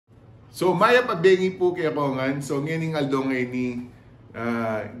So, maya pabengi po kay Kongan. So, ngayon aldong ay ni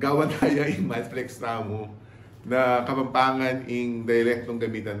gawan tayo yung MATHFLEX tamo na Kapampangan ing direktong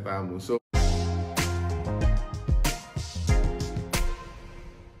gamitan tamo. So,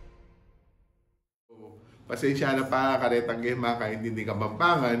 pasensya na pa karetang kayo makaintindi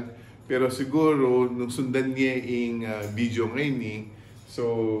Kapampangan. Pero siguro, nung sundan niya yung video ngayon ni,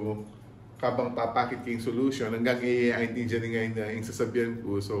 so, kabang papakit kayong solution, hanggang i-intindihan niya ngayon yung sasabihan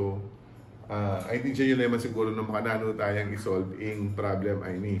ko. So, intindihan nyo naman siguro nung makanano tayong isolve yung problem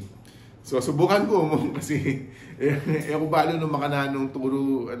ay ni. So, subukan ko mo kasi ako balo nung makananong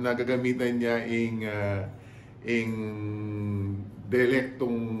turo na gagamitan niya yung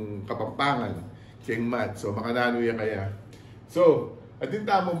direktong Kapampangan kayong math. So, makanano yan kaya. So, at yung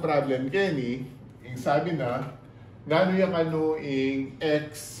tamang problem, Kenny, yung sabi na, nano yung ano yung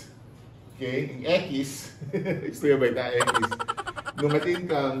x, okay, yung x, gusto yung ba ita x, nung ating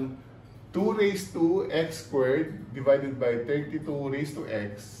kang 2 raised to x squared divided by 32 raised to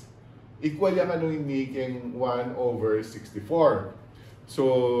x, equal yung ano yung making 1 over 64. So,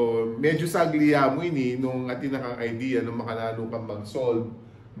 medyo sagliya mo ini nung ating nakang idea nung makanano kang mag-solve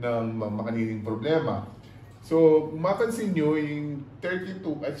ng makaniling problema. So, mapansin nyo, yung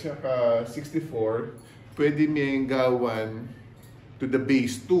 32 at saka 64, pwede miyang gawan to the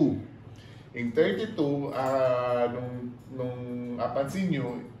base 2. Yung 32, nung mapansin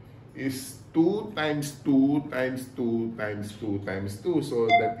nyo, is 2 times 2 times 2 times 2 times 2. So,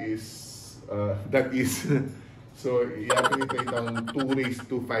 that is, so, iapin ito itong 2 raised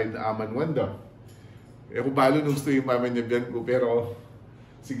to 5 na aman wanda. Eh, kung balo nung gusto yung mamanyabian ko, pero,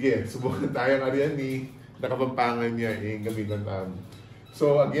 sige, subukan tayo nga rin ni Kapampangan niya yung gamitan namin.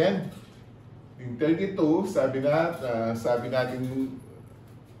 So again, yung 32, sinabi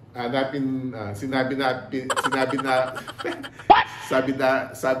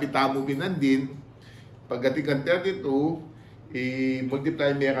tamo pinandin, pagdating ng 32,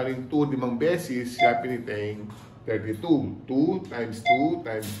 i-multiply niya ka rin 2 limang beses, siya piniteng 32. 2 times 2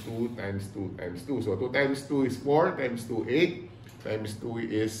 times 2 times 2 times 2. So 2 times 2 is 4, times 2, 8. Times 2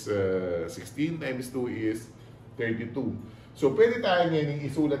 is 16, times 2 is 32. So, pwede tayo ngayon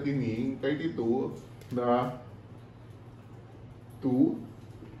isulat din 32 na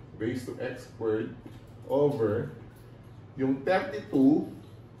 2 raised to x squared over yung 32,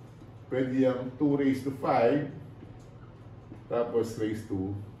 pwede yung 2 raised to 5 tapos raised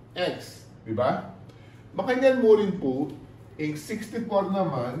to x. Diba? Makanyan mo rin po, yung 64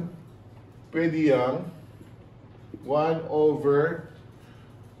 naman, pwede yung 1 over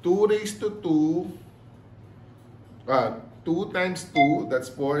 2 raised to 2, 2 times 2, that's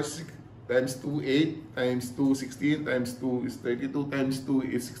 4, times 2, 8, times 2, 16, times 2 is 32, times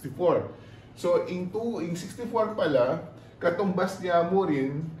 2 is 64. So, in 64 pala, katumbas niya mo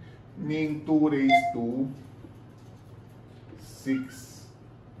rin ng 2 raised to 6.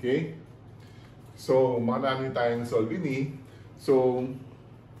 Okay? So, marami tayong solve ini. So,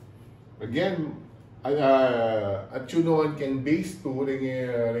 again, at yun kang base 2 ring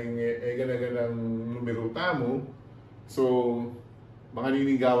ganaganang numero tamo. So mga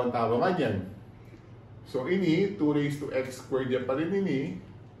ninigawan tamo ka dyan. So ini 2 raised to x squared yan pa rin ini.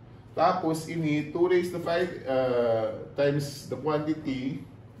 Tapos ini 2 raised to 5 times the quantity,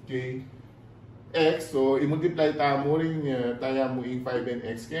 okay, x. So i-multiply tamo rin tayo mo yung 5 and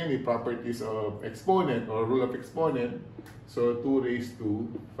x kaya ni properties of exponent or rule of exponent. So 2 raised to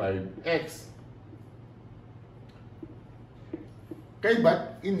 5x. Kay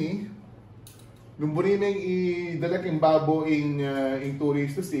bat ini nung burimeng idala king babo in 2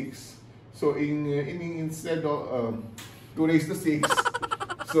 raised to 6. So instead of 2 raised to 6,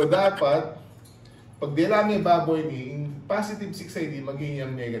 so dapat pag dila may babo ini in positive 6 ay di maging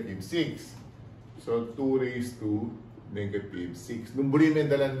yung negative 6. So 2 raised to negative 6. Nung burimeng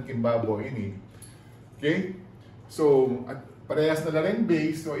dalan king babo ini. Okay? So at parehas na lang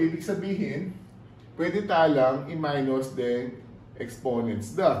base, so ibig sabihin pwede talang i-minus din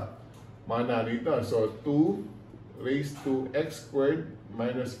exponents da. Mana rito. So, 2 raised to x squared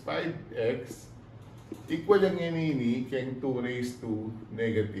minus 5x equal yung ini keng 2 raised to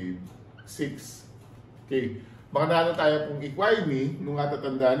negative 6. Okay. Makana tayo kung equal ni nung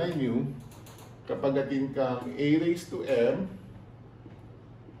atatandaan nyo kapag atin kang a raised to m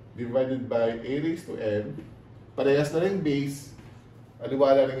divided by a raised to m, parehas na rin base,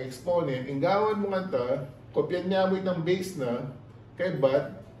 aliwala rin exponent, ingawan mo nga ta, kopyan niya mo itang base na kay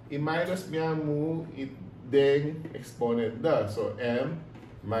but i-minus niya mo iteng exponent da. So, m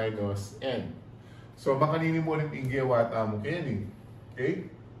minus n. So, makanini mo rin inggewata mo kaya ni.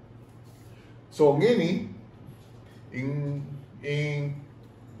 Okay? So, ngini,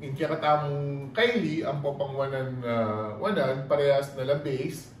 yung kakatamong Kylie, ang popang wanan, parehas na lang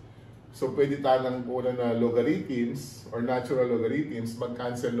base. So, pwede talang puna na logarithms or natural logarithms,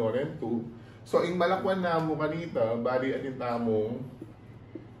 mag-cancel no rin 2. So, yung malakwan na mo kanita, bali atin tamong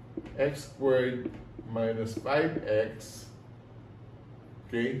x squared minus 5x,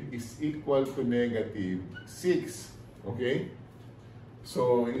 okay, is equal to negative 6. Okay?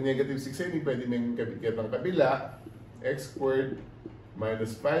 So, yung negative 6 ay hindi pwede nang kabikit ang kabila. X squared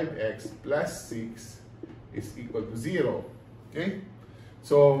minus 5x plus 6 is equal to 0. Okay?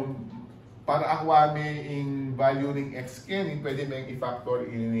 So, para akwame yung value ng x ken, pwede nang i-factor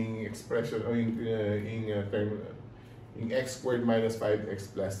in yung expression o yung term, yung x squared minus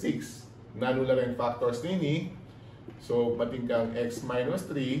 5x plus 6. Nanula rin factors nini. So, pating kang x minus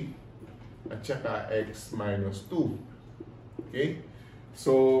 3 at saka x minus 2. Okay?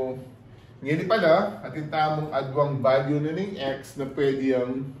 So, ngayon pala, atin tamong adwang value na ng x na pwede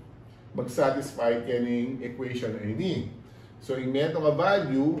yung mag-satisfy kaning equation na ini. So, yung neto nga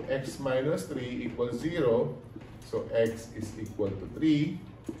value, x minus 3 equals 0. So, x is equal to 3.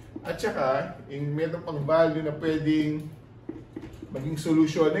 At saka, yung neto pang value na pwedeng maging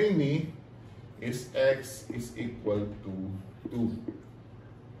solusyon na ini is x is equal to 2.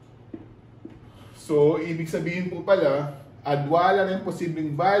 So, ibig sabihin po pala, adwala ng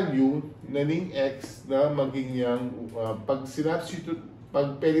posibleng value na ning x na maging yung, pag sinubstitute,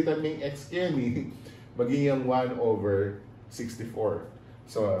 pag pelitan ng x kani, maging yung 1/64.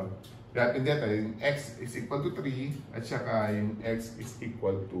 So, dapat dito, yung x is equal to 3 at saka yung x is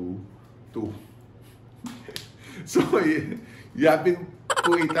equal to 2. So, yapin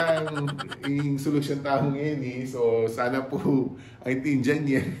po itang yung solution tahong ini. So, sana po ang tindihan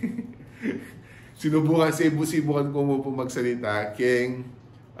niya. Sinubukan ko mo po magsalita keng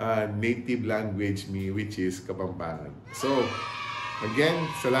native language me, which is Kapampangan. So, again,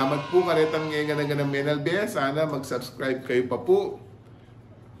 salamat po karetang ngayon ng MNLB. Sana mag-subscribe kayo pa po.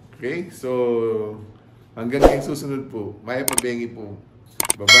 Okay? So, hanggang ngayong susunod po. Maya pabengi po.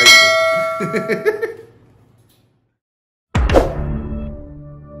 Bye-bye po.